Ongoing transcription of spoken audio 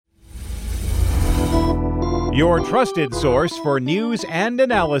Your trusted source for news and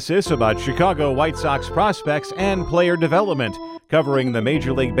analysis about Chicago White Sox prospects and player development, covering the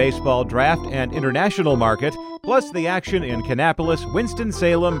Major League Baseball draft and international market, plus the action in Kannapolis,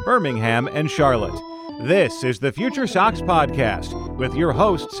 Winston-Salem, Birmingham, and Charlotte. This is the FutureSox Podcast with your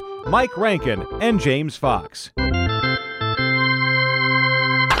hosts, Mike Rankin and James Fox.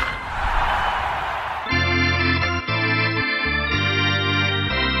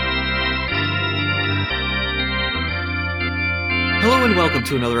 Hello and welcome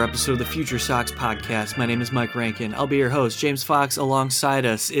to another episode of the FutureSox Podcast. My name is Mike Rankin. I'll be your host, James Fox, alongside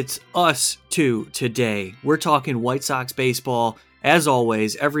us. It's us two today. We're talking White Sox baseball, as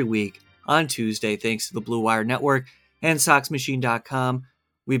always, every week on Tuesday, thanks to the Blue Wire Network and SoxMachine.com.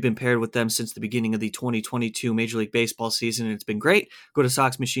 We've been paired with them since the beginning of the 2022 Major League Baseball season, and it's been great. Go to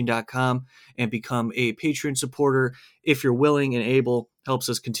SoxMachine.com and become a Patreon supporter if you're willing and able. Helps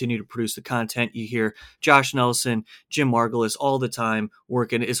us continue to produce the content. You hear Josh Nelson, Jim Margulis all the time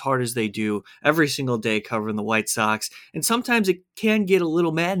working as hard as they do every single day covering the White Sox. And sometimes it can get a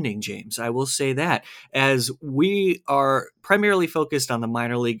little maddening, James. I will say that, as we are primarily focused on the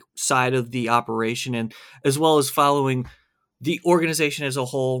minor league side of the operation, and as well as following the organization as a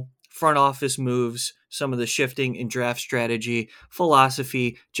whole, front office moves, some of the shifting in draft strategy,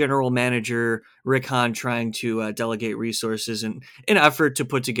 philosophy, general manager Rick Hahn trying to delegate resources in an effort to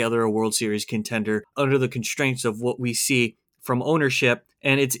put together a World Series contender under the constraints of what we see from ownership.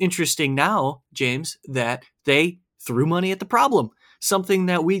 And it's interesting now, James, that they threw money at the problem, something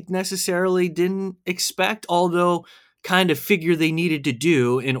that we necessarily didn't expect, although kind of figure they needed to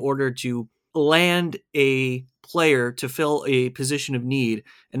do in order to land a player to fill a position of need,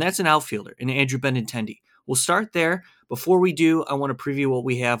 and that's an outfielder, and Andrew Benintendi. We'll start there. Before we do, I want to preview what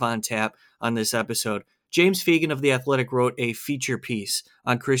we have on tap on this episode. James Fegan of The Athletic wrote a feature piece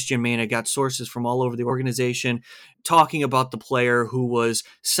on Cristian Mena, got sources from all over the organization talking about the player who was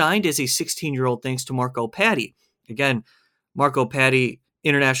signed as a 16-year-old thanks to Marco Patti. Again, Marco Patti,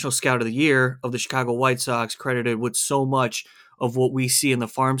 International Scout of the Year of the Chicago White Sox, credited with so much of what we see in the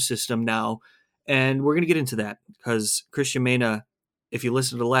farm system now. And we're going to get into that because Cristian Mena, if you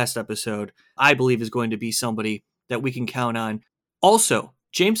listen to the last episode, I believe is going to be somebody that we can count on. Also,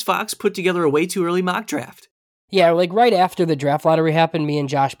 James Fox put together a way too early mock draft. Yeah, like right after the draft lottery happened, me and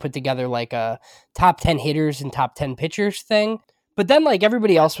Josh put together like a top 10 hitters and top 10 pitchers thing. But then like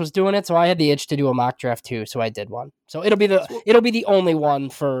everybody else was doing it, so I had the itch to do a mock draft too, so I did one. So it'll be the only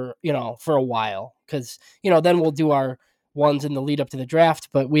one for a while, because then we'll do our ones in the lead up to the draft,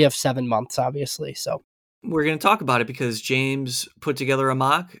 but we have 7 months, obviously. So we're going to talk about it because James put together a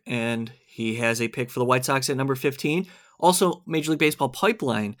mock and he has a pick for the White Sox at number 15. Also, Major League Baseball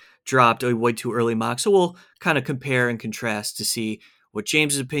Pipeline dropped a way too early mock. So we'll kind of compare and contrast to see what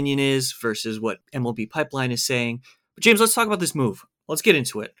James's opinion is versus what MLB Pipeline is saying. But James, let's talk about this move. Let's get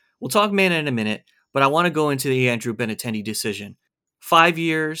into it. We'll talk Mena in a minute, but I want to go into the Andrew Benintendi decision. 5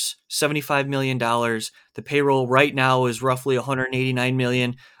 years, $75 million. The payroll right now is roughly $189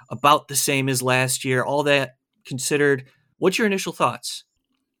 million, about the same as last year. All that considered, what's your initial thoughts?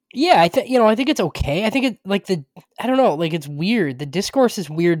 Yeah, I think it's okay. I think it's weird. The discourse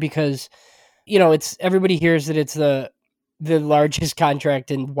is weird because, it's everybody hears that it's the largest contract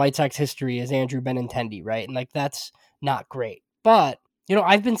in White Sox history is Andrew Benintendi, right? And like that's not great. But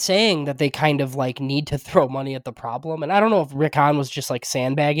I've been saying that they kind of like need to throw money at the problem. And I don't know if Rick Hahn was just like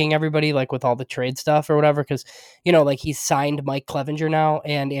sandbagging everybody, like with all the trade stuff or whatever. Cause like he's signed Mike Clevenger now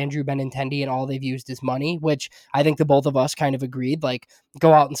and Andrew Benintendi, and all they've used is money, which I think the both of us kind of agreed, like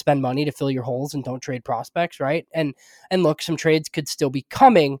go out and spend money to fill your holes and don't trade prospects. Right. And look, some trades could still be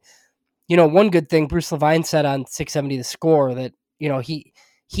coming. One good thing Bruce Levine said on 670 The Score that,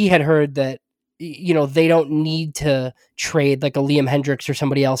 he had heard that, they don't need to trade like a Liam Hendricks or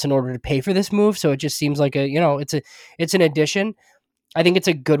somebody else in order to pay for this move. So it just seems like it's an addition. I think it's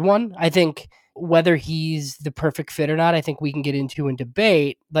a good one. I think whether he's the perfect fit or not, I think we can get into and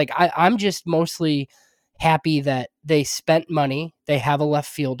debate. Like I'm just mostly happy that they spent money. They have a left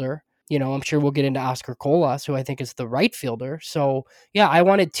fielder. I'm sure we'll get into Oscar Colas, who I think is the right fielder. So, yeah, I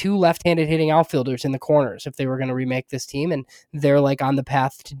wanted 2 left-handed hitting outfielders in the corners if they were going to remake this team, and they're like on the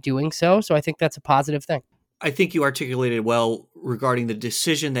path to doing so. So I think that's a positive thing. I think you articulated well regarding the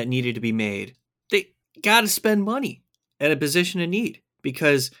decision that needed to be made. They got to spend money at a position of need,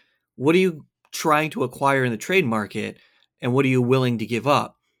 because what are you trying to acquire in the trade market, and what are you willing to give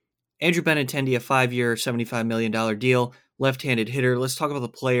up? Andrew Benintendi, a 5-year, $75 million deal. Left-handed hitter. Let's talk about the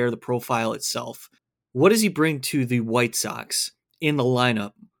player, the profile itself. What does he bring to the White Sox in the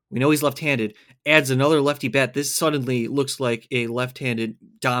lineup? We know he's left-handed. adds another lefty bat, this suddenly looks like a left-handed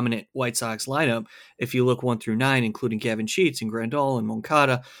dominant White Sox lineup. If you look 1 through 9, including Gavin Sheets and Grandal and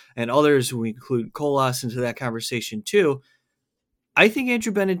Moncada and others, we include Colas into that conversation too. I think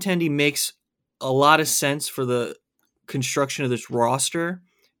Andrew Benintendi makes a lot of sense for the construction of this roster,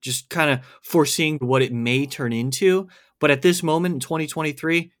 just kind of foreseeing what it may turn into. But at this moment in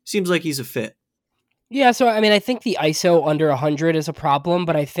 2023, seems like he's a fit. Yeah, so I mean, I think the ISO under 100 is a problem,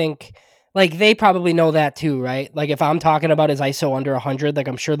 but I think like they probably know that too, right? Like if I'm talking about his ISO under 100, like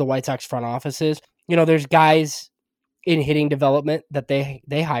I'm sure the White Sox front office is. There's guys in hitting development that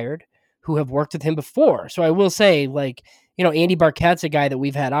they hired who have worked with him before. So I will say, like, Andy Barkett's a guy that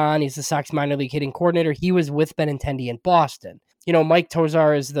we've had on. He's the Sox minor league hitting coordinator. He was with Benintendi in Boston. Mike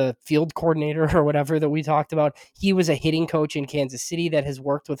Tozar is the field coordinator or whatever that we talked about. He was a hitting coach in Kansas City that has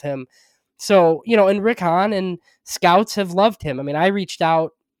worked with him. So, and Rick Hahn and scouts have loved him. I mean, I reached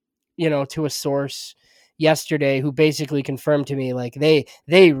out, to a source yesterday who basically confirmed to me, like, they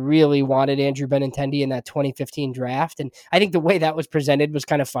really wanted Andrew Benintendi in that 2015 draft. And I think the way that was presented was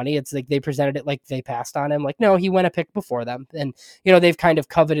kind of funny. It's like they presented it like they passed on him. Like, no, he went a pick before them. And, they've kind of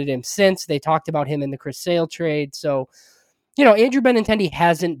coveted him since. They talked about him in the Chris Sale trade. So, Andrew Benintendi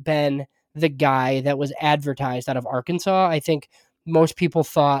hasn't been the guy that was advertised out of Arkansas. I think most people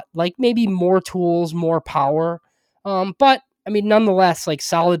thought like maybe more tools, more power. But I mean, nonetheless, like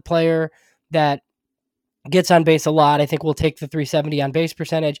solid player that gets on base a lot. I think we'll take the 370 on base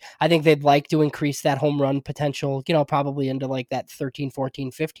percentage. I think they'd like to increase that home run potential, probably into like that 13,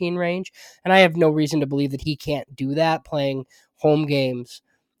 14, 15 range. And I have no reason to believe that he can't do that playing home games,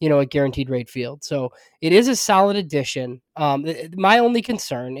 at Guaranteed Rate Field. So it is a solid addition. My only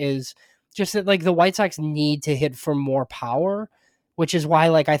concern is just that like the White Sox need to hit for more power, which is why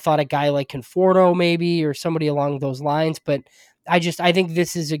like I thought a guy like Conforto maybe or somebody along those lines. But I think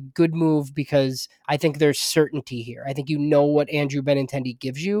this is a good move because I think there's certainty here. I think what Andrew Benintendi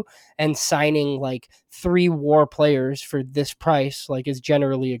gives you, and signing like 3 WAR players for this price like is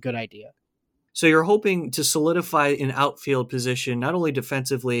generally a good idea. So you're hoping to solidify an outfield position, not only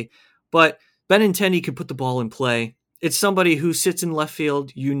defensively, but Benintendi could put the ball in play. It's somebody who sits in left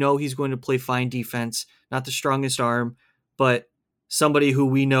field. He's going to play fine defense, not the strongest arm, but somebody who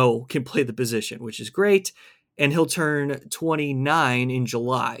we know can play the position, which is great. And he'll turn 29 in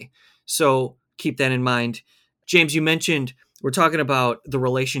July. So keep that in mind. James, you mentioned we're talking about the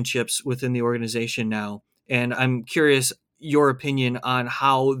relationships within the organization now. And I'm curious your opinion on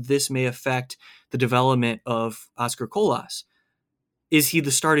how this may affect the development of Oscar Colas. Is he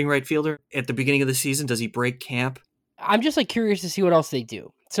the starting right fielder at the beginning of the season? Does he break camp? I'm just like curious to see what else they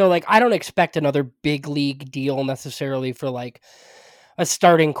do. So like, I don't expect another big league deal necessarily for like a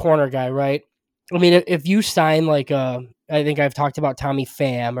starting corner guy, right? I mean, if you sign like I think I've talked about Tommy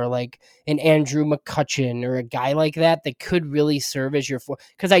Pham or like an Andrew McCutchen or a guy like that could really serve as your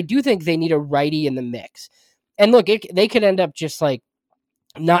because I do think they need a righty in the mix. And look, they could end up just like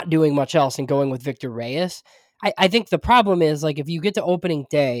not doing much else and going with Victor Reyes. I think the problem is like if you get to opening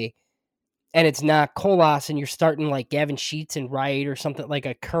day and it's not Colas and you're starting like Gavin Sheets and right or something like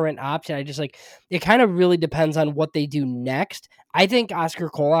a current option, I just like it kind of really depends on what they do next. I think Oscar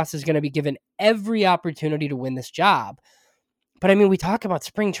Colas is going to be given every opportunity to win this job. But I mean, we talk about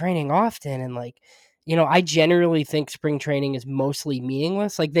spring training often and like, I generally think spring training is mostly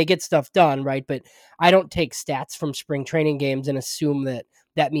meaningless. Like they get stuff done, right? But I don't take stats from spring training games and assume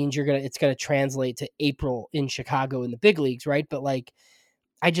that means it's going to translate to April in Chicago in the big leagues, right? But like,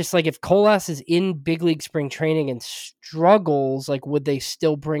 I just like if Colas is in big league spring training and struggles, like would they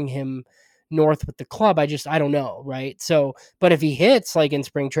still bring him north with the club? I don't know. Right. So, but if he hits like in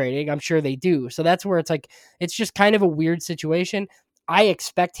spring training, I'm sure they do. So that's where it's like, it's just kind of a weird situation. I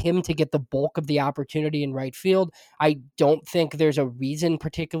expect him to get the bulk of the opportunity in right field. I don't think there's a reason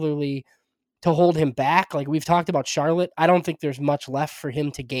particularly to hold him back. Like we've talked about Charlotte. I don't think there's much left for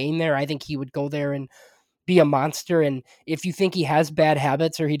him to gain there. I think he would go there and be a monster. And if you think he has bad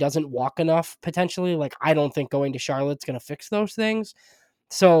habits or he doesn't walk enough potentially, like I don't think going to Charlotte's going to fix those things.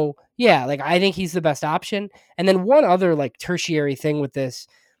 So yeah, like I think he's the best option. And then one other like tertiary thing with this,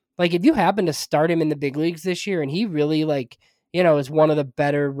 like if you happen to start him in the big leagues this year and he really like, is one of the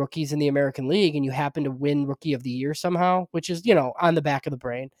better rookies in the American League and you happen to win Rookie of the Year somehow, which is, on the back of the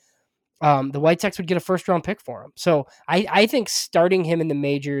brain, the White Sox would get a first-round pick for him. So I think starting him in the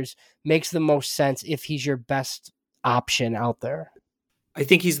majors makes the most sense if he's your best option out there. I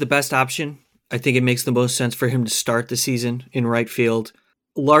think he's the best option. I think it makes the most sense for him to start the season in right field,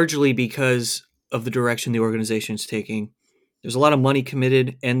 largely because of the direction the organization is taking. There's a lot of money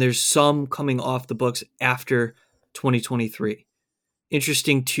committed, and there's some coming off the books after 2023.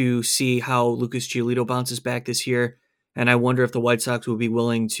 interesting to see how Lucas Giolito bounces back this year. And I wonder if the White Sox will be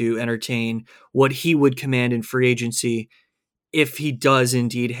willing to entertain what he would command in free agency if he does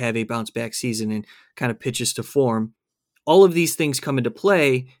indeed have a bounce back season and kind of pitches to form. All of these things come into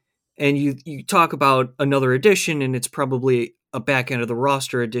play, and you talk about another addition, and it's probably a back end of the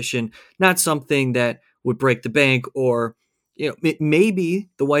roster addition, not something that would break the bank, or maybe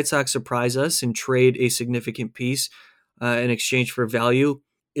the White Sox surprise us and trade a significant piece in exchange for value.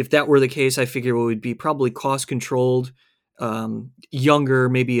 If that were the case, I figure it would be probably cost controlled, younger,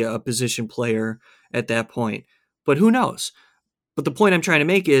 maybe a position player at that point. But who knows? But the point I'm trying to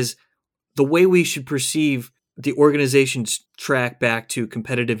make is the way we should perceive the organization's track back to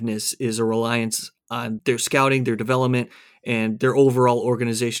competitiveness is a reliance on their scouting, their development, and their overall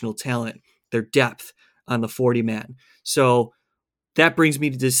organizational talent, their depth on the 40-man. So that brings me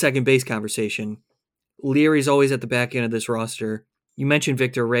to the second base conversation. Leary's always at the back end of this roster. You mentioned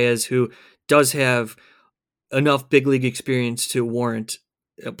Victor Reyes, who does have enough big league experience to warrant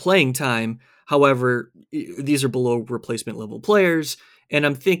playing time. However, these are below replacement level players. And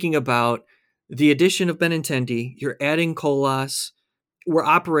I'm thinking about the addition of Benintendi. You're adding Colas. We're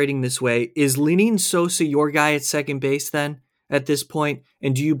operating this way. Is Lenin Sosa your guy at second base then at this point?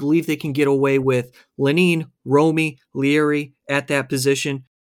 And do you believe they can get away with Lenin, Romy, Leary at that position?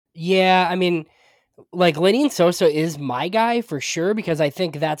 Yeah, I mean, like Lenin Sosa is my guy for sure because I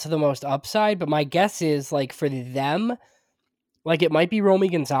think that's the most upside. But my guess is like for them, like it might be Romy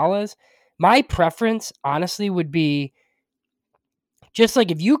Gonzalez. My preference, honestly, would be just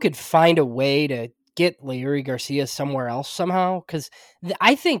like if you could find a way to get Larry Garcia somewhere else somehow, because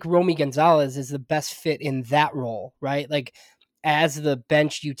I think Romy Gonzalez is the best fit in that role, right? Like as the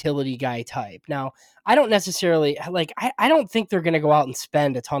bench utility guy type. Now, I don't necessarily like, I don't think they're going to go out and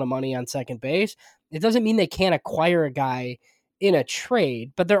spend a ton of money on second base. It doesn't mean they can't acquire a guy in a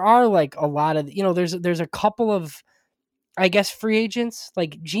trade, but there are like a lot of, there's a couple of, I guess, free agents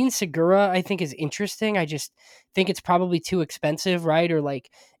like Gene Segura, I think is interesting. I just think it's probably too expensive, right? Or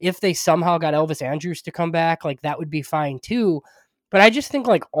like if they somehow got Elvis Andrus to come back, like that would be fine too. But I just think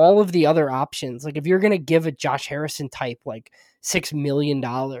like all of the other options, like if you're going to give a Josh Harrison type, like $6 million,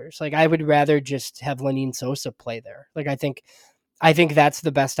 like I would rather just have Lenin Sosa play there. Like I think that's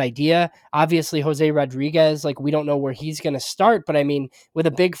the best idea. Obviously, Jose Rodriguez, like we don't know where he's going to start, but I mean, with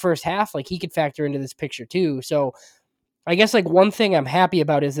a big first half, like he could factor into this picture too. So I guess like one thing I'm happy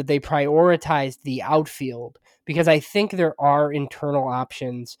about is that they prioritized the outfield because I think there are internal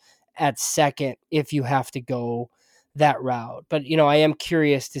options at second if you have to go that route. But, I am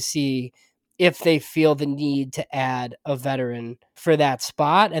curious to see if they feel the need to add a veteran for that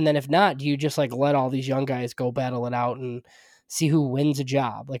spot. And then if not, do you just like let all these young guys go battle it out and see who wins a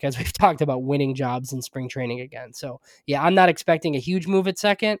job? Like as we've talked about winning jobs in spring training again. So yeah, I'm not expecting a huge move at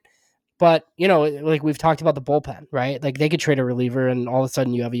second. But, like we've talked about the bullpen, right? Like they could trade a reliever and all of a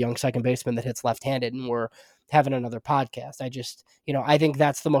sudden you have a young second baseman that hits left-handed and we're having another podcast. I just, I think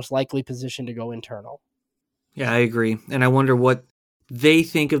that's the most likely position to go internal. Yeah, I agree. And I wonder what they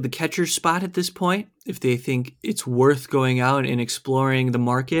think of the catcher spot at this point, if they think it's worth going out and exploring the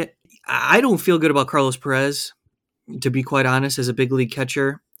market. I don't feel good about Carlos Perez, to be quite honest, as a big league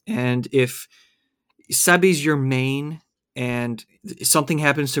catcher. And if Sebi's your main and something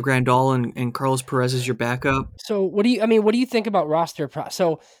happens to Grandal and Carlos Perez is your backup. So what do you think about roster?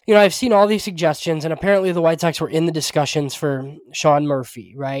 So, I've seen all these suggestions and apparently the White Sox were in the discussions for Sean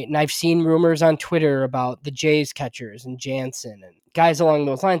Murphy, right? And I've seen rumors on Twitter about the Jays catchers and Jansen and guys along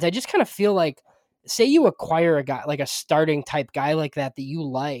those lines. I just kind of feel like, say you acquire a guy, like a starting type guy like that you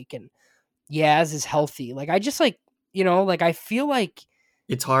like, and Yaz is healthy. Like, I just like, I feel like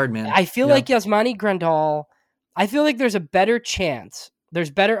it's hard, man. I feel like Yasmani Grandal, I feel like there's a better chance. There's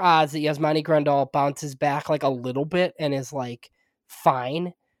better odds that Yasmani Grandal bounces back like a little bit and is like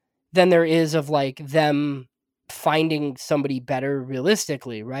fine than there is of like them finding somebody better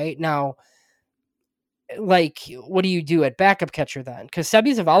realistically, right? Now, like, what do you do at backup catcher then? Because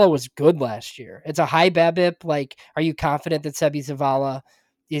Sebi Zavala was good last year. It's a high BABIP. Like, are you confident that Sebi Zavala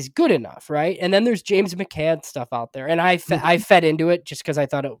is good enough, right? And then there's James McCann stuff out there. And I fed into it just because I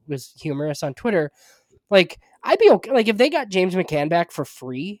thought it was humorous on Twitter. Like, I'd be okay. Like, if they got James McCann back for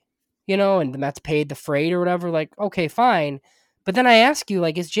free, and the Mets paid the freight or whatever, like, okay, fine. But then I ask you,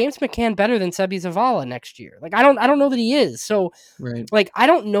 like, is James McCann better than Sebi Zavala next year? Like, I don't know that he is. So, right. Like, I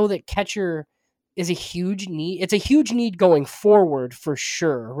don't know that catcher is a huge need. It's a huge need going forward for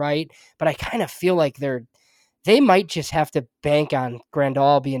sure, right? But I kind of feel like they might just have to bank on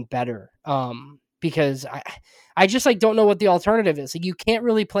Grandal being better. Because I just like don't know what the alternative is. Like you can't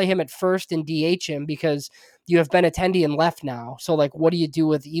really play him at first and DH him because you have Benintendi in left now. So like, what do you do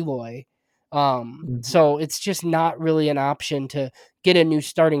with Eloy? So it's just not really an option to get a new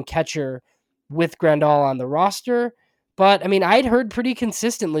starting catcher with Grandal on the roster. But I mean, I'd heard pretty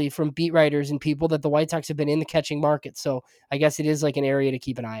consistently from beat writers and people that the White Sox have been in the catching market. So I guess it is like an area to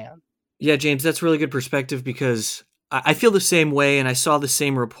keep an eye on. Yeah, James, that's really good perspective because I feel the same way, and I saw the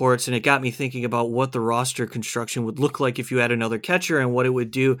same reports, and it got me thinking about what the roster construction would look like if you had another catcher and what it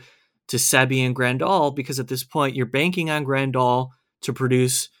would do to Sebi and Grandal, because at this point you're banking on Grandal to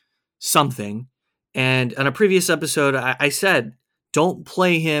produce something. And on a previous episode, I said, don't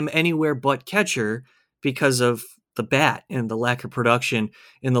play him anywhere but catcher because of the bat and the lack of production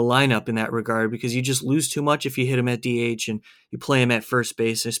in the lineup in that regard, because you just lose too much if you hit him at DH and you play him at first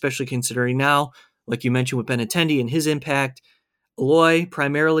base, especially considering now, like you mentioned with Benintendi and his impact, Eloy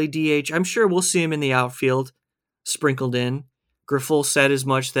primarily DH. I'm sure we'll see him in the outfield sprinkled in. Griffel said as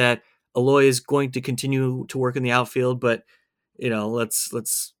much that Eloy is going to continue to work in the outfield, but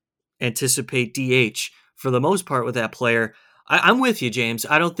let's anticipate DH for the most part with that player. I'm with you, James.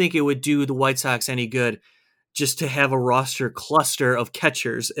 I don't think it would do the White Sox any good just to have a roster cluster of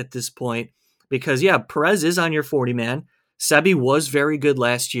catchers at this point, because Perez is on your 40-man. Sebi was very good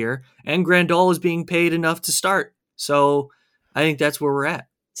last year, and Grandal is being paid enough to start. So I think that's where we're at.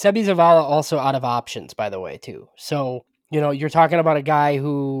 Sebi Zavala also out of options, by the way, too. So, you're talking about a guy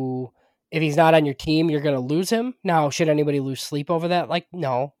who, if he's not on your team, you're going to lose him. Now, should anybody lose sleep over that? Like,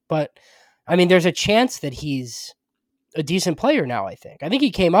 no. But, I mean, there's a chance that he's a decent player now, I think. I think he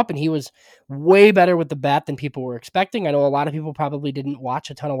came up and he was way better with the bat than people were expecting. I know a lot of people probably didn't watch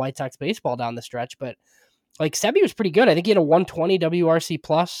a ton of White Sox baseball down the stretch, but like Sebi was pretty good. I think he had a 120 WRC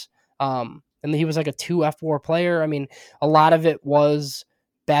plus, and he was like a 2 F4 player. I mean, a lot of it was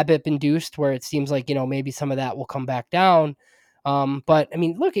BABIP induced, where it seems like, maybe some of that will come back down. But I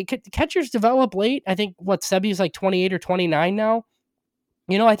mean, look, catchers develop late. I think Sebi's like 28 or 29 now.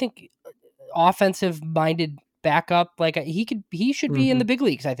 I think offensive minded backup, like he should be in the big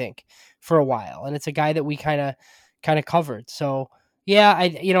leagues, I think, for a while. And it's a guy that we kind of covered. So yeah,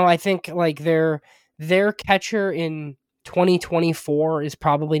 I think like their catcher in 2024 is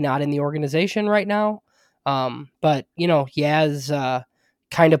probably not in the organization right now. But Yaz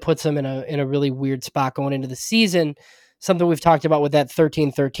kind of puts them in a really weird spot going into the season. Something we've talked about with that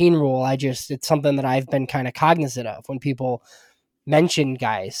 13-13 rule. It's something that I've been kind of cognizant of when people mention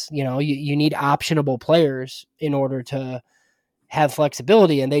guys. You need optionable players in order to have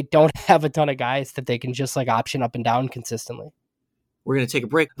flexibility, and they don't have a ton of guys that they can just like option up and down consistently. We're going to take a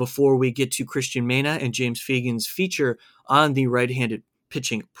break before we get to Christian Mena and James Fegan's feature on the right-handed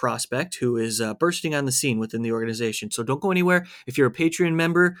pitching prospect who is bursting on the scene within the organization. So don't go anywhere. If you're a Patreon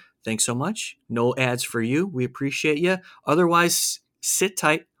member, thanks so much. No ads for you. We appreciate you. Otherwise, sit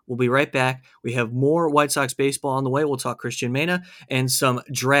tight. We'll be right back. We have more White Sox baseball on the way. We'll talk Christian Mena and some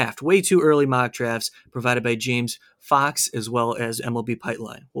draft, way too early mock drafts provided by James Fox as well as MLB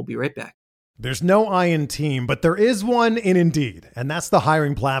Pipeline. We'll be right back. There's no I in team, but there is one in Indeed, and that's the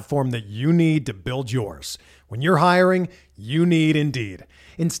hiring platform that you need to build yours. When you're hiring, you need Indeed.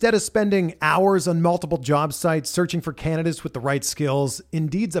 Instead of spending hours on multiple job sites searching for candidates with the right skills,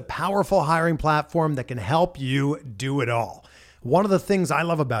 Indeed's a powerful hiring platform that can help you do it all. One of the things I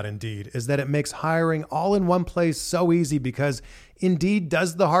love about Indeed is that it makes hiring all in one place so easy because Indeed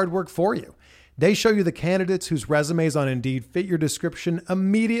does the hard work for you. They show you the candidates whose resumes on Indeed fit your description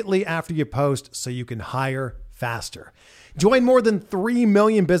immediately after you post so you can hire faster. Join more than 3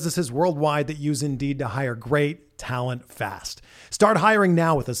 million businesses worldwide that use Indeed to hire great talent fast. Start hiring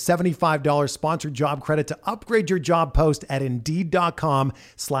now with a $75 sponsored job credit to upgrade your job post at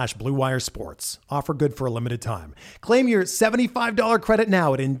Indeed.com/Blue Wire Sports. Offer good for a limited time. Claim your $75 credit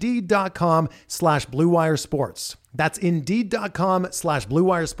now at Indeed.com/Blue Wire Sports. That's Indeed.com/Blue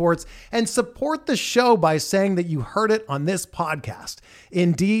Wire Sports, and support the show by saying that you heard it on this podcast.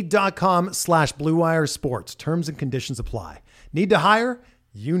 Indeed.com/Blue Wire Sports. Terms and conditions apply. Need to hire?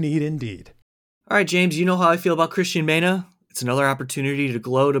 You need Indeed. All right, James, you know how I feel about Christian Mena. It's another opportunity to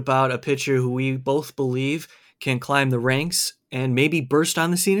gloat about a pitcher who we both believe can climb the ranks and maybe burst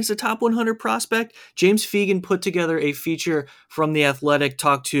on the scene as a top 100 prospect. James Fegan put together a feature from The Athletic,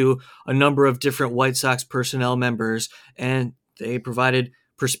 talked to a number of different White Sox personnel members, and they provided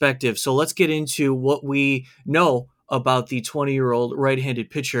perspective. So let's get into what we know about the 20-year-old right-handed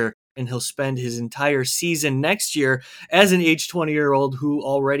pitcher, and he'll spend his entire season next year as an age 20-year-old who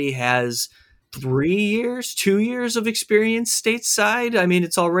already has 2 years of experience stateside. I mean,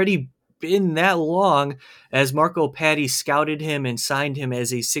 it's already been that long, as Marco Patti scouted him and signed him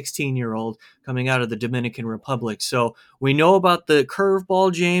as a 16-year-old coming out of the Dominican Republic. So we know about the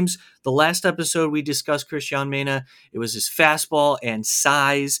curveball, James. The last episode we discussed Christian Mena. It was his fastball and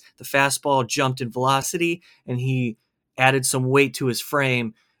size. The fastball jumped in velocity, and he added some weight to his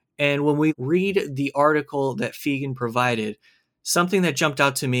frame. And when we read the article that Fegan provided, something that jumped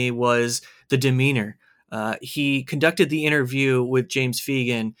out to me was the demeanor. He conducted the interview with James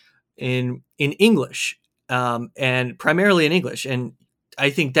Fegan in English, and primarily in English. And I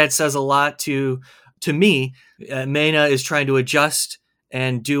think that says a lot to me. Mena is trying to adjust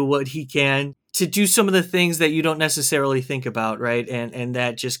and do what he can to do some of the things that you don't necessarily think about, right? And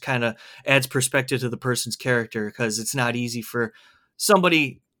that just kind of adds perspective to the person's character, because it's not easy for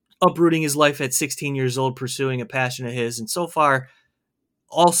somebody uprooting his life at 16 years old, pursuing a passion of his. And so far,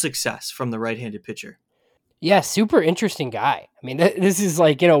 all success from the right-handed pitcher. Yeah, super interesting guy. I mean, this is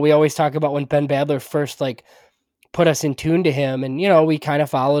like, we always talk about when Ben Badler first put us in tune to him, and we kind of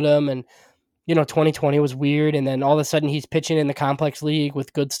followed him, and 2020 was weird, and then all of a sudden he's pitching in the complex league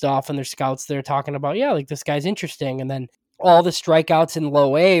with good stuff, and there's scouts there talking about, this guy's interesting, and then all the strikeouts in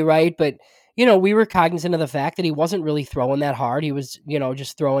low A, right? But we were cognizant of the fact that he wasn't really throwing that hard. He was,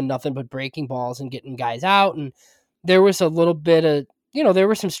 just throwing nothing but breaking balls and getting guys out, and there was a little bit of, there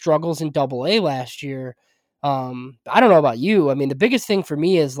were some struggles in Double A last year. I don't know about you. I mean, the biggest thing for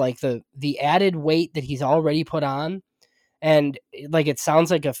me is the added weight that he's already put on. And it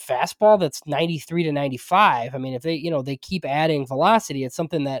sounds like a fastball that's 93 to 95. I mean, if they keep adding velocity, it's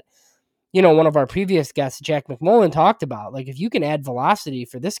something that, one of our previous guests, Jack McMullen, talked about. If you can add velocity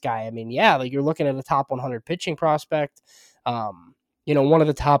for this guy, I mean, yeah, you're looking at a top 100 pitching prospect. One of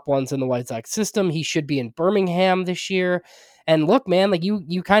the top ones in the White Sox system. He should be in Birmingham this year. And look, man,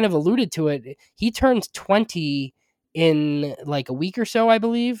 you kind of alluded to it. He turns 20 in a week or so, I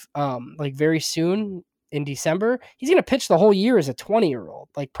believe, very soon in December. He's going to pitch the whole year as a 20-year-old,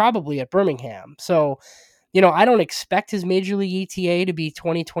 probably at Birmingham. So, I don't expect his Major League ETA to be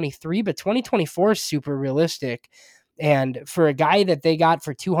 2023, but 2024 is super realistic. And for a guy that they got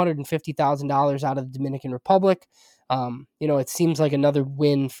for $250,000 out of the Dominican Republic, it seems like another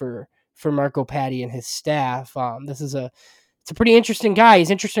win for Marco Patti and his staff. It's a pretty interesting guy.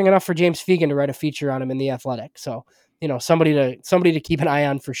 He's interesting enough for James Fegan to write a feature on him in The Athletic. So, somebody to keep an eye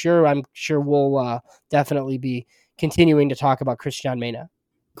on for sure. I'm sure we'll definitely be continuing to talk about Christian Mena.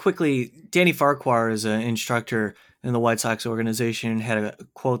 Quickly, Danny Farquhar is an instructor in the White Sox organization, had a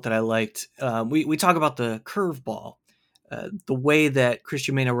quote that I liked. We talk about the curveball, the way that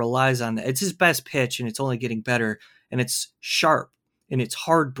Christian Mena relies on that. It's his best pitch, and it's only getting better, and it's sharp, and it's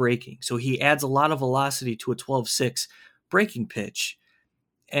hard breaking. So he adds a lot of velocity to a 12-6 breaking pitch.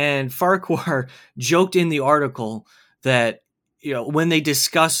 And Farquhar joked in the article that, when they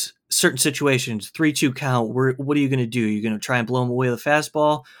discuss certain situations, 3-2 count, what are you going to do? You're going to try and blow him away with a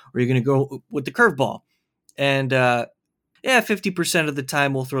fastball, or you're going to go with the curveball? And 50% of the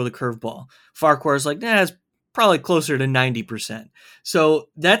time we'll throw the curveball. Farquhar's like, it's probably closer to 90%. So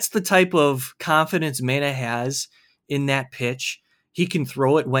that's the type of confidence Mena has in that pitch. He can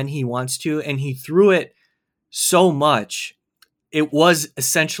throw it when he wants to, and he threw it so much, it was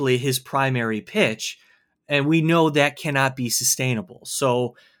essentially his primary pitch, and we know that cannot be sustainable.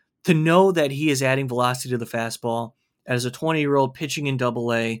 So to know that he is adding velocity to the fastball as a 20-year-old pitching in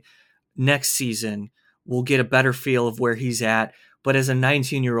Double A next season, we'll get a better feel of where he's at. But as a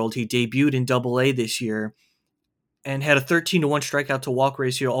 19-year-old, he debuted in Double A this year and had a 13-1 strikeout to walk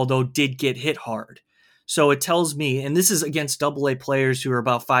ratio, although did get hit hard. So it tells me, and this is against Double A players who are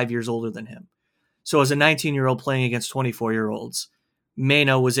about 5 years older than him. So as a 19-year-old playing against 24-year-olds,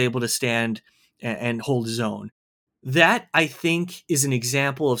 Mena was able to stand and hold his own. That, I think, is an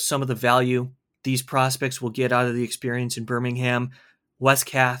example of some of the value these prospects will get out of the experience in Birmingham. Wes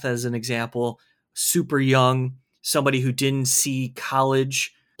Kath, as an example, super young, somebody who didn't see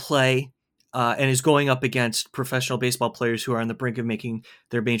college play and is going up against professional baseball players who are on the brink of making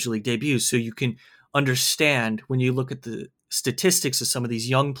their Major League debuts. So you can understand, when you look at the statistics of some of these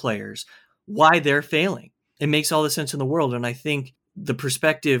young players, why they're failing. It makes all the sense in the world. And I think the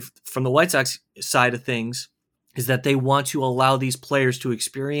perspective from the White Sox side of things is that they want to allow these players to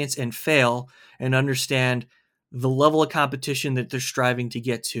experience and fail and understand the level of competition that they're striving to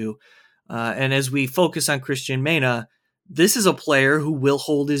get to. And as we focus on Christian Mena, this is a player who will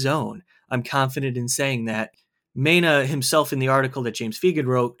hold his own. I'm confident in saying that. Mena himself, in the article that James Fegan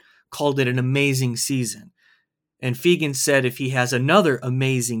wrote, called it an amazing season. And Fegan said if he has another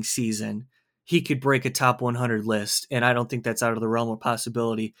amazing season, he could break a top 100 list. And I don't think that's out of the realm of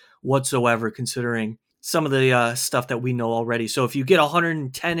possibility whatsoever, considering some of the stuff that we know already. So if you get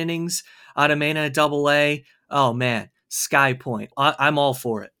 110 innings out of Mena at Double-A, oh man, sky point. I'm all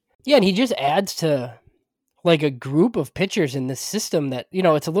for it. Yeah, and he just adds to like a group of pitchers in this system that,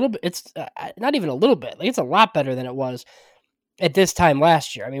 it's a little bit, it's not even a little bit, like it's a lot better than it was at this time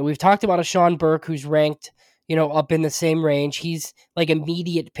last year. I mean, we've talked about a Sean Burke who's ranked, up in the same range. He's like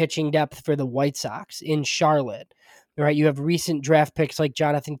immediate pitching depth for the White Sox in Charlotte, right? You have recent draft picks like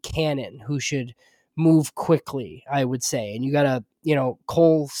Jonathan Cannon, who should move quickly, I would say. And you got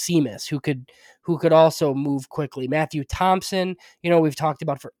Cole Seamus, who could also move quickly. Matthew Thompson, we've talked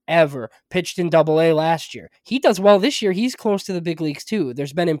about forever, pitched in Double-A last year. He does well this year. He's close to the big leagues too.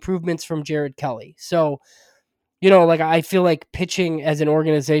 There's been improvements from Jared Kelly. So, I feel like pitching as an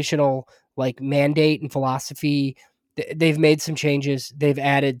organizational like mandate and philosophy, they've made some changes. They've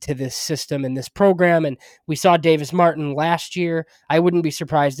added to this system and this program. And we saw Davis Martin last year. I wouldn't be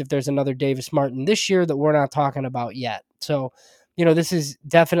surprised if there's another Davis Martin this year that we're not talking about yet. So, this is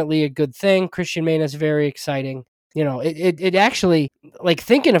definitely a good thing. Christian Mena is very exciting. It actually, like,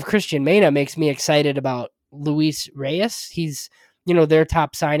 thinking of Christian Mena makes me excited about Luis Reyes. He's, their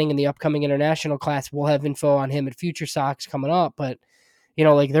top signing in the upcoming international class. We'll have info on him at FutureSox coming up, but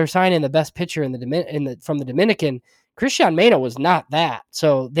they're signing the best pitcher from the Dominican. Christian Mena was not that.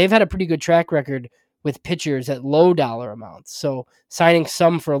 So they've had a pretty good track record with pitchers at low dollar amounts. So signing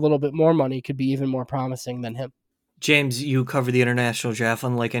some for a little bit more money could be even more promising than him. James, you cover the international draft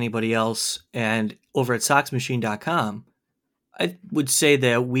unlike anybody else. And over at SoxMachine.com, I would say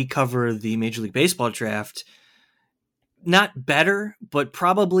that we cover the Major League Baseball draft not better, but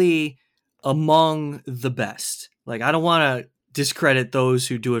probably among the best. Like, I don't want to discredit those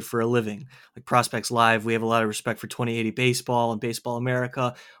who do it for a living. Like Prospects Live, we have a lot of respect for 2080 Baseball and Baseball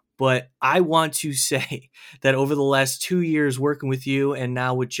America. But I want to say that over the last 2 years working with you and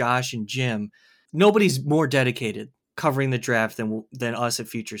now with Josh and Jim, nobody's more dedicated covering the draft than us at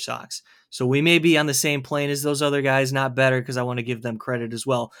FutureSox. So we may be on the same plane as those other guys, not better, because I want to give them credit as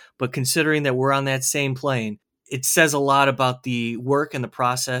well. But considering that we're on that same plane, it says a lot about the work and the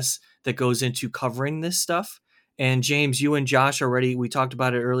process that goes into covering this stuff. And James, you and Josh already, we talked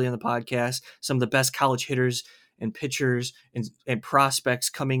about it early in the podcast, some of the best college hitters and pitchers and prospects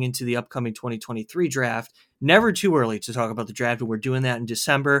coming into the upcoming 2023 draft. Never too early to talk about the draft, but we're doing that in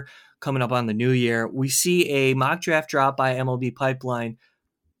December, coming up on the new year. We see a mock draft drop by MLB Pipeline,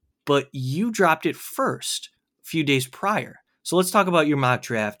 but you dropped it first a few days prior. So let's talk about your mock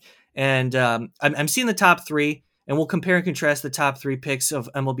draft. And I'm seeing the top three, and we'll compare and contrast the top three picks of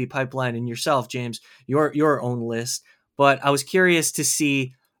MLB Pipeline and yourself, James, your own list. But I was curious to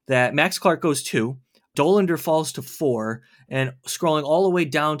see that Max Clark goes 2, Dollander falls to 4, and scrolling all the way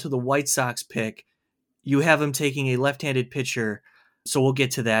down to the White Sox pick, you have him taking a left-handed pitcher. So we'll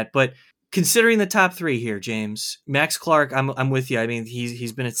get to that. But considering the top 3 here, James, Max Clark, I'm with you. I mean,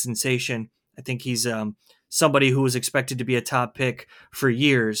 he's been a sensation. I think he's somebody who was expected to be a top pick for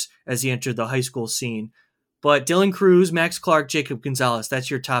years as he entered the high school scene. But Dylan Cruz, Max Clark, Jacob Gonzalez, that's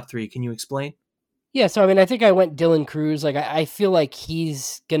your top 3. Can you explain? Yeah, so I mean, I think I went Dylan Cruz. Like, I feel like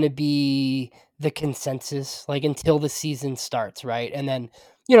he's going to be the consensus, like, until the season starts, right? And then,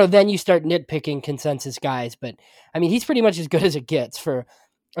 then you start nitpicking consensus guys. But, I mean, he's pretty much as good as it gets for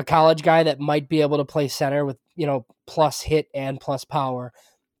a college guy that might be able to play center with, plus hit and plus power.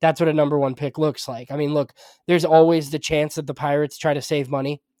 That's what a number 1 pick looks like. I mean, look, there's always the chance that the Pirates try to save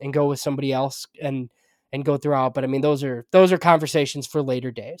money and go with somebody else and go throughout. But I mean, those are conversations for later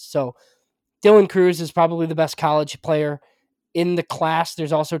days. So Dylan Cruz is probably the best college player in the class.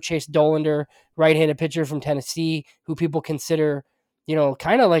 There's also Chase Dollander, right-handed pitcher from Tennessee, who people consider,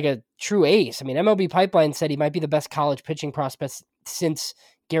 kind of like a true ace. I mean, MLB Pipeline said he might be the best college pitching prospect since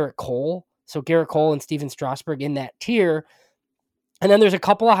Garrett Cole. So Garrett Cole and Steven Strasburg in that tier. And then there's a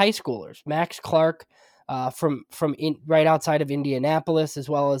couple of high schoolers, Max Clark from right outside of Indianapolis, as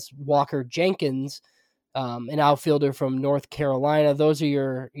well as Walker Jenkins, an outfielder from North Carolina. Those are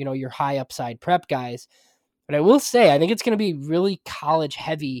your high upside prep guys. But I will say, I think it's going to be really college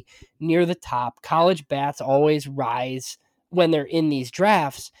heavy near the top. College bats always rise when they're in these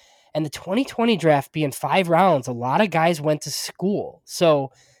drafts. And the 2020 draft being 5 rounds, a lot of guys went to school.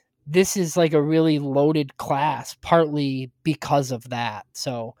 So this is like a really loaded class, partly because of that.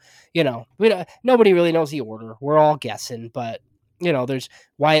 So, nobody really knows the order. We're all guessing, but there's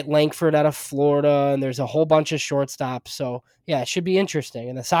Wyatt Langford out of Florida, and there's a whole bunch of shortstops. So, yeah, it should be interesting.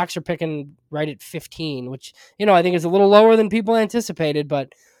 And the Sox are picking right at 15, which, I think is a little lower than people anticipated,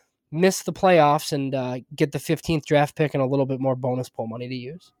 but miss the playoffs and get the 15th draft pick and a little bit more bonus pool money to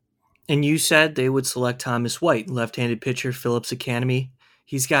use. And you said they would select Thomas White, left-handed pitcher, Phillips Academy.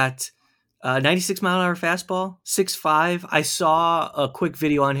 He's got 96-mile-an-hour fastball, 6'5". I saw a quick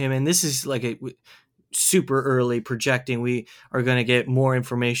video on him, and this is like a super early projecting. We are going to get more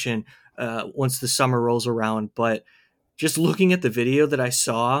information once the summer rolls around. But just looking at the video that I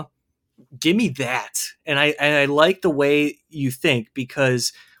saw, give me that. And I like the way you think,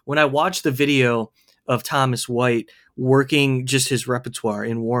 because when I watched the video of Thomas White working just his repertoire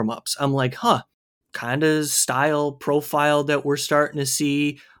in warmups, I'm like, kind of style profile that we're starting to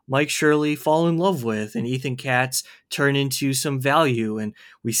see Mike Shirley fall in love with, and Ethan Katz turn into some value. And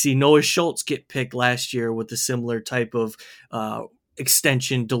we see Noah Schultz get picked last year with a similar type of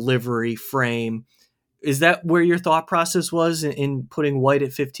extension delivery frame. Is that where your thought process was in putting White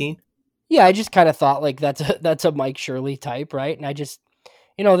at 15? Yeah, I just kind of thought like that's a Mike Shirley type, right? And I just,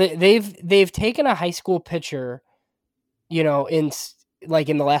 they've taken a high school pitcher, in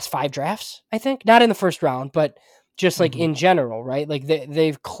the last 5 drafts, I think, not in the first round, but just like in general, right? Like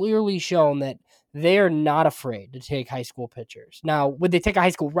they've clearly shown that they are not afraid to take high school pitchers. Now, would they take a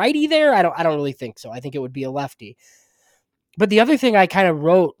high school righty there? I don't really think so. I think it would be a lefty. But the other thing I kind of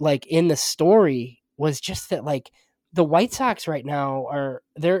wrote like in the story was just that like the White Sox right now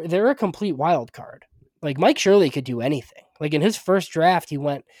they're a complete wild card. Like Mike Shirley could do anything. Like in his first draft, he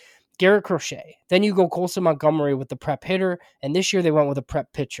went Garrett Crochet. Then you go Colson Montgomery with the prep hitter, and this year they went with a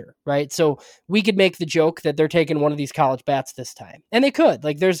prep pitcher, right? So we could make the joke that they're taking one of these college bats this time. And they could.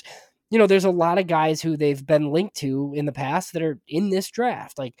 Like there's a lot of guys who they've been linked to in the past that are in this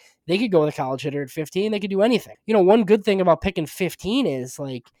draft. Like they could go with a college hitter at 15. They could do anything. One good thing about picking 15 is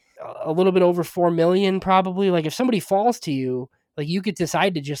like a little bit over $4 million probably. Like if somebody falls to you, like you could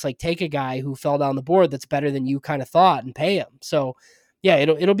decide to just like take a guy who fell down the board that's better than you kind of thought and pay him. So yeah,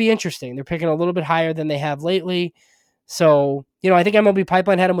 it'll be interesting. They're picking a little bit higher than they have lately. So, I think MLB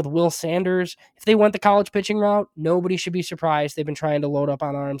Pipeline had him with Will Sanders. If they went the college pitching route, nobody should be surprised. They've been trying to load up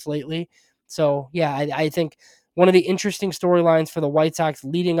on arms lately. So, yeah, I think one of the interesting storylines for the White Sox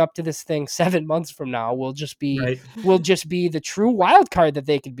leading up to this thing 7 months from now will just be the true wild card that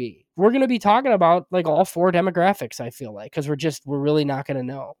they could be. We're going to be talking about like all 4 demographics, I feel like, because we're really not going to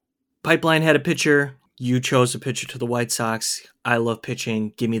know. Pipeline had a pitcher. You chose a pitcher to the White Sox. I love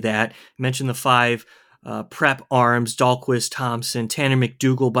pitching. Give me that. Mention the 5 prep arms, Dahlquist, Thompson, Tanner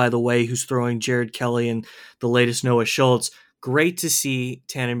McDougal, by the way, who's throwing Jared Kelly and the latest Noah Schultz. Great to see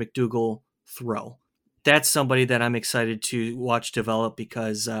Tanner McDougal throw. That's somebody that I'm excited to watch develop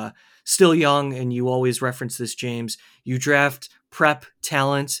because still young, and you always reference this, James. You draft prep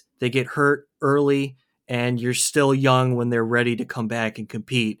talent, they get hurt early, and you're still young when they're ready to come back and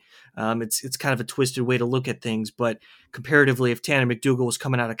compete. It's kind of a twisted way to look at things, but comparatively, if Tanner McDougal was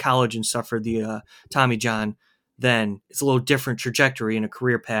coming out of college and suffered the Tommy John, then it's a little different trajectory in a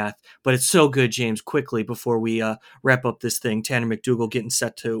career path. But it's so good, James, quickly before we wrap up this thing, Tanner McDougal getting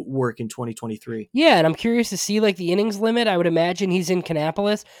set to work in 2023. Yeah, and I'm curious to see like the innings limit. I would imagine he's in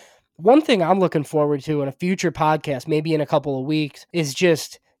Kannapolis. One thing I'm looking forward to in a future podcast, maybe in a couple of weeks, is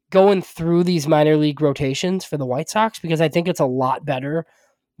just going through these minor league rotations for the White Sox, because I think it's a lot better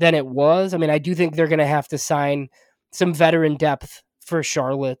than it was. I mean, I do think they're going to have to sign some veteran depth for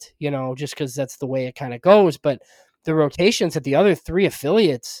Charlotte, just because that's the way it kind of goes. But the rotations at the other 3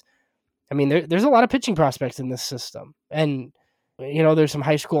 affiliates, I mean, there's a lot of pitching prospects in this system. And, there's some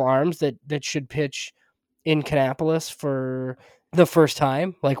high school arms that should pitch in Kannapolis for the first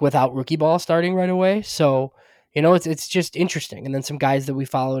time, like without rookie ball starting right away. So, it's just interesting. And then some guys that we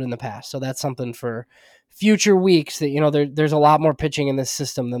followed in the past. So that's something for future weeks that, there's a lot more pitching in this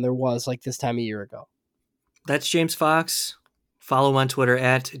system than there was like this time a year ago. That's James Fox. Follow on Twitter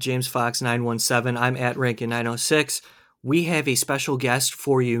at JamesFox917. I'm at Rankin906. We have a special guest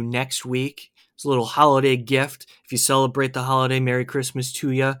for you next week. It's a little holiday gift. If you celebrate the holiday, Merry Christmas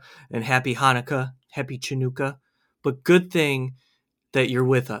to you and Happy Hanukkah, Happy Chanukah. But good thing that you're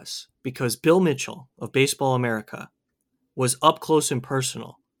with us, because Bill Mitchell of Baseball America was up close and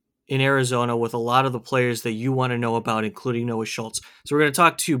personal in Arizona with a lot of the players that you want to know about, including Noah Schultz. So we're going to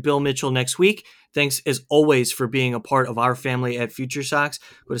talk to Bill Mitchell next week. Thanks, as always, for being a part of our family at FutureSox.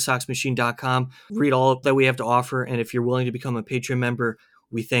 Go to SoxMachine.com, read all that we have to offer, and if you're willing to become a Patreon member,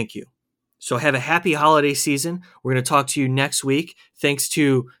 we thank you. So have a happy holiday season. We're going to talk to you next week. Thanks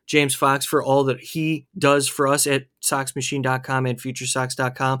to James Fox for all that he does for us at SoxMachine.com and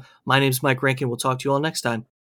FutureSox.com. My name's Mike Rankin. We'll talk to you all next time.